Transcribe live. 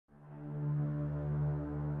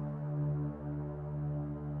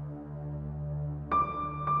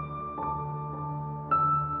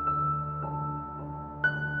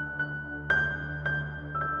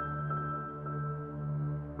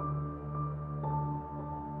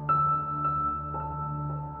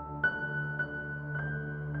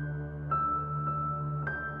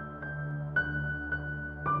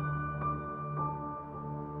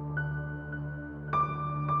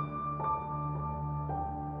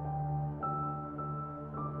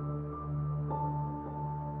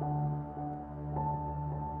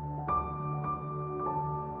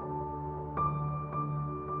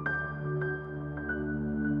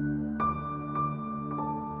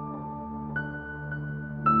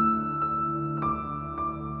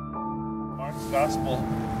gospel,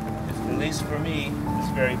 at least for me, is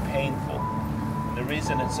very painful. And the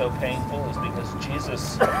reason it's so painful is because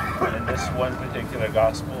Jesus, in this one particular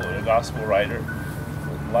gospel, or the gospel writer,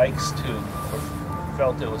 likes to, or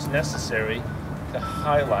felt it was necessary to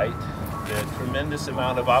highlight the tremendous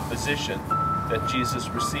amount of opposition that Jesus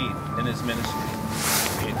received in his ministry.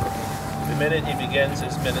 The minute he begins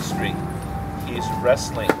his ministry, he's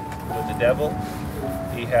wrestling with the devil.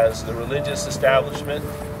 He has the religious establishment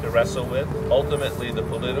to wrestle with, ultimately the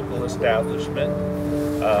political establishment.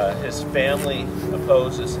 His family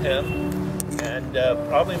opposes him, and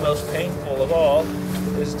probably most painful of all,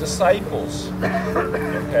 his disciples,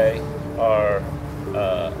 okay, are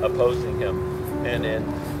opposing him and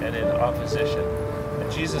in opposition.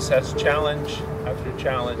 And Jesus has challenge after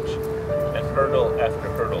challenge and hurdle after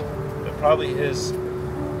hurdle. But probably his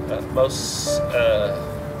most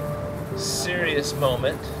serious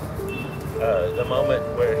moment, the moment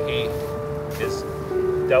where he is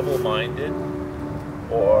double-minded,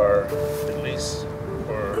 or at least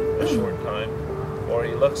for a short time, or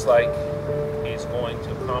he looks like he's going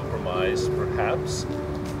to compromise, perhaps,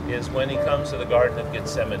 is when he comes to the Garden of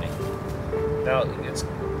Gethsemane. Now,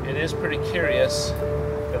 it is pretty curious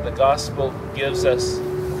that the Gospel gives us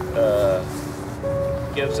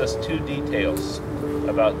two details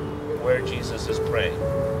about where Jesus is praying.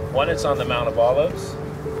 One, it's on the Mount of Olives,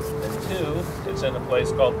 and two, it's in a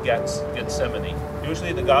place called Gethsemane.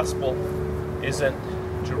 Usually the Gospel isn't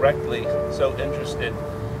directly so interested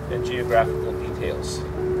in geographical details,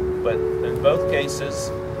 but in both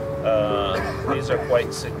cases, these are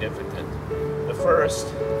quite significant. The first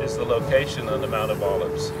is the location on the Mount of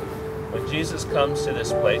Olives. When Jesus comes to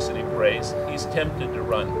this place and he prays, he's tempted to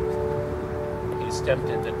run. He's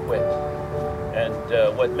tempted to quit.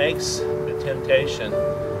 And what makes the temptation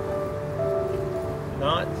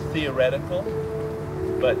not theoretical,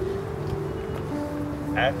 but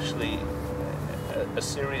actually a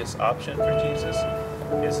serious option for Jesus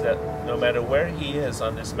is that no matter where he is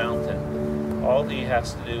on this mountain, all he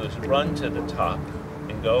has to do is run to the top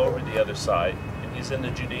and go over the other side, and he's in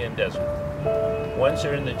the Judean desert. Once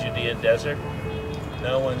you're in the Judean desert,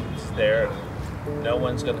 no one's there, no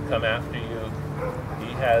one's going to come after you.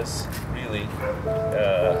 He has really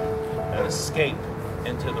an escape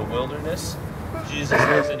into the wilderness. Jesus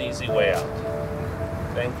has an easy way out.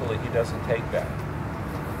 Thankfully, he doesn't take that.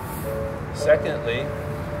 Secondly,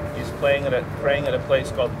 he's praying at a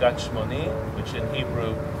place called Gethsemane, which in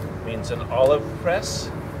Hebrew means an olive press.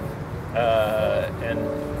 And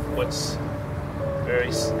what's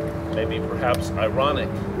very, maybe perhaps ironic,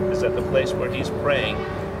 is that the place where he's praying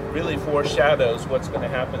really foreshadows what's going to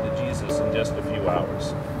happen to Jesus in just a few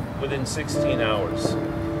hours. Within 16 hours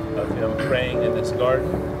of him praying in this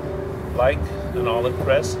garden, like an olive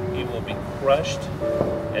press, he will be crushed,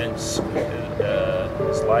 and his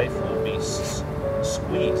life will be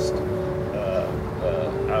squeezed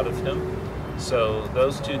out of him. So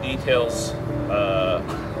those two details are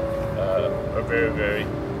very, very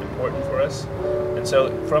important for us. And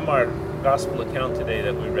so from our gospel account today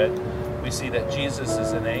that we read, we see that Jesus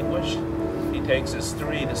is in anguish. He takes his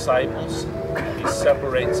 3 disciples. He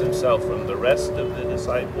separates himself from the rest of the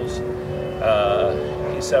disciples.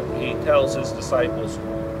 He tells his disciples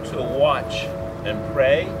to watch and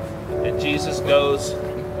pray. And Jesus goes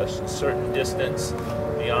a certain distance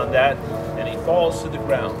beyond that, and he falls to the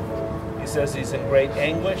ground. He says he's in great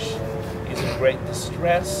anguish. He's in great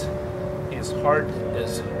distress. His heart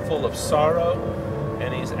is full of sorrow,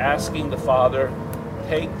 and he's asking the Father,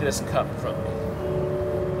 take this cup from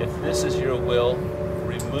me. If this is your will,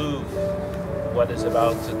 remove what is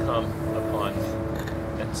about to come upon me.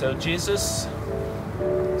 And so Jesus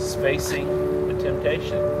is facing a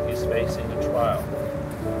temptation. He's facing a trial.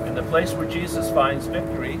 And the place where Jesus finds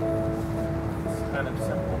victory is kind of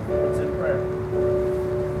simple. It's in prayer.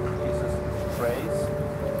 Jesus prays,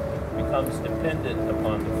 becomes dependent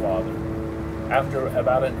upon the Father. After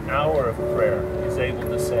about an hour of prayer, he's able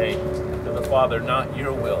to say to the Father, not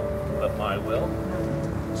your will, but my will.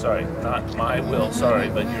 Sorry, not my will, sorry,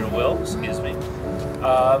 but your will, excuse me.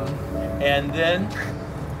 And then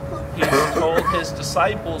he told his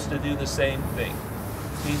disciples to do the same thing.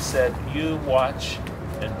 He said, you watch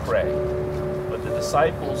and pray. But the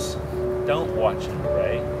disciples don't watch and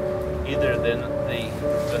pray. Either then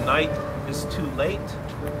the night is too late,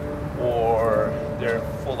 or they're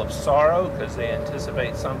full of sorrow because they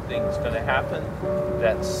anticipate something's going to happen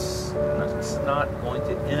that's not going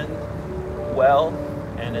to end well.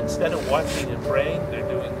 And instead of watching and praying, they're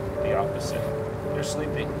doing the opposite. They're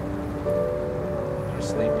sleeping. They're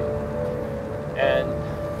sleeping. And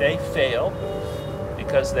they fail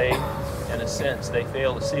because they in a sense. They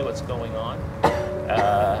fail to see what's going on,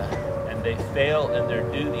 and they fail in their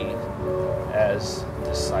duty as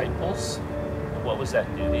disciples. And what was that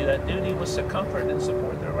duty? That duty was to comfort and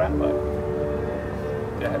support their rabbi,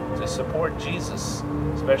 to support Jesus,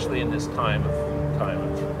 especially in this time of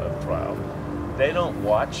trial. They don't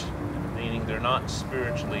watch, meaning they're not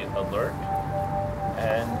spiritually alert,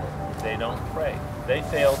 and they don't pray. They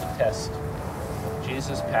fail the test.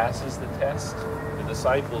 Jesus passes the test. The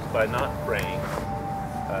disciples, by not praying,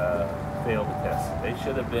 fail the test. They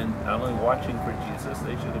should have been not only watching for Jesus,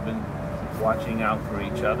 they should have been watching out for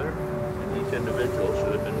each other, and each individual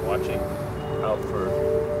should have been watching out for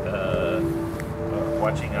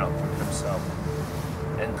himself.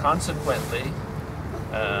 And consequently,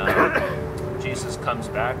 Jesus comes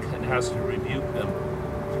back and has to rebuke them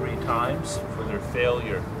 3 times for their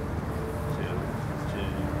failure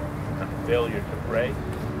to pray,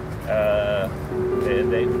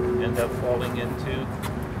 and they end up falling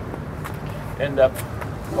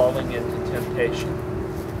into temptation.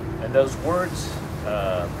 And those words,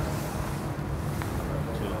 to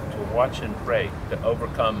watch and pray, to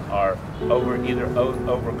overcome our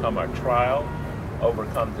trial,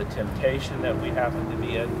 overcome the temptation that we happen to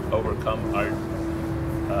be in, overcome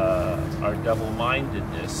our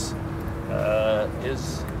double-mindedness,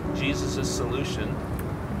 is Jesus' solution.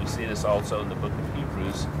 We see this also in the book of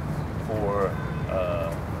Hebrews for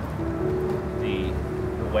the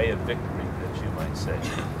way of victory, that you might say.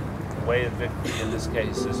 The way of victory in this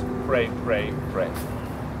case is pray, pray, pray.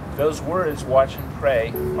 Those words, watch and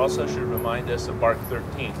pray, also should remind us of Mark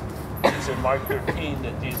 13. It's in Mark 13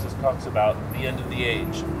 that Jesus talks about the end of the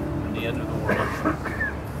age and the end of the world.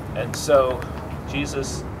 And so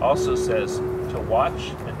Jesus also says to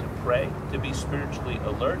watch and to pray, to be spiritually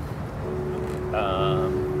alert,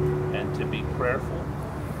 and to be prayerful,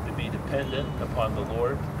 to be dependent upon the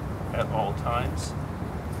Lord at all times.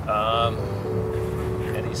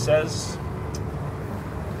 And he says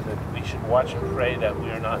that we should watch and pray that we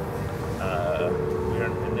are not, we are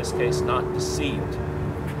in this case not deceived.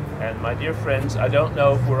 And my dear friends, I don't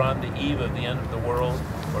know if we're on the eve of the end of the world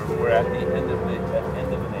or we're at the end of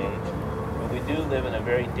an age, but we do live in a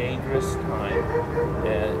very dangerous time,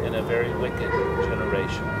 in a very wicked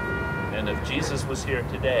generation. And if Jesus was here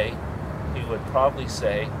today, he would probably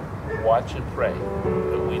say, watch and pray,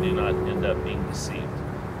 that we do not end up being deceived,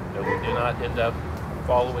 that we do not end up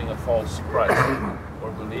following a false Christ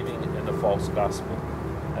or believing in a false gospel.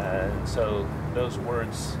 And so those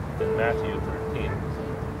words in Matthew 13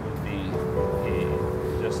 would be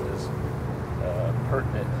just as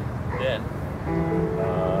pertinent then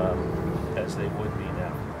as they would be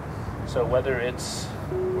now. So whether it's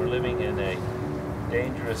we're living in a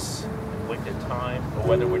dangerous and wicked time, or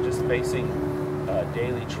whether we're just facing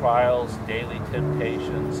daily trials, daily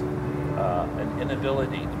temptations, an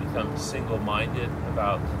inability to become single-minded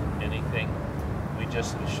about anything, we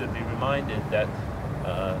should be reminded that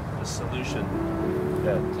the solution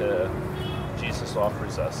that Jesus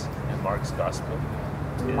offers us in Mark's Gospel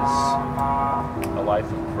is a life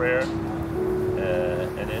of prayer,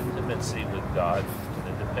 an intimacy with God, and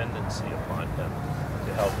a dependency upon Him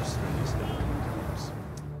to help us through these things.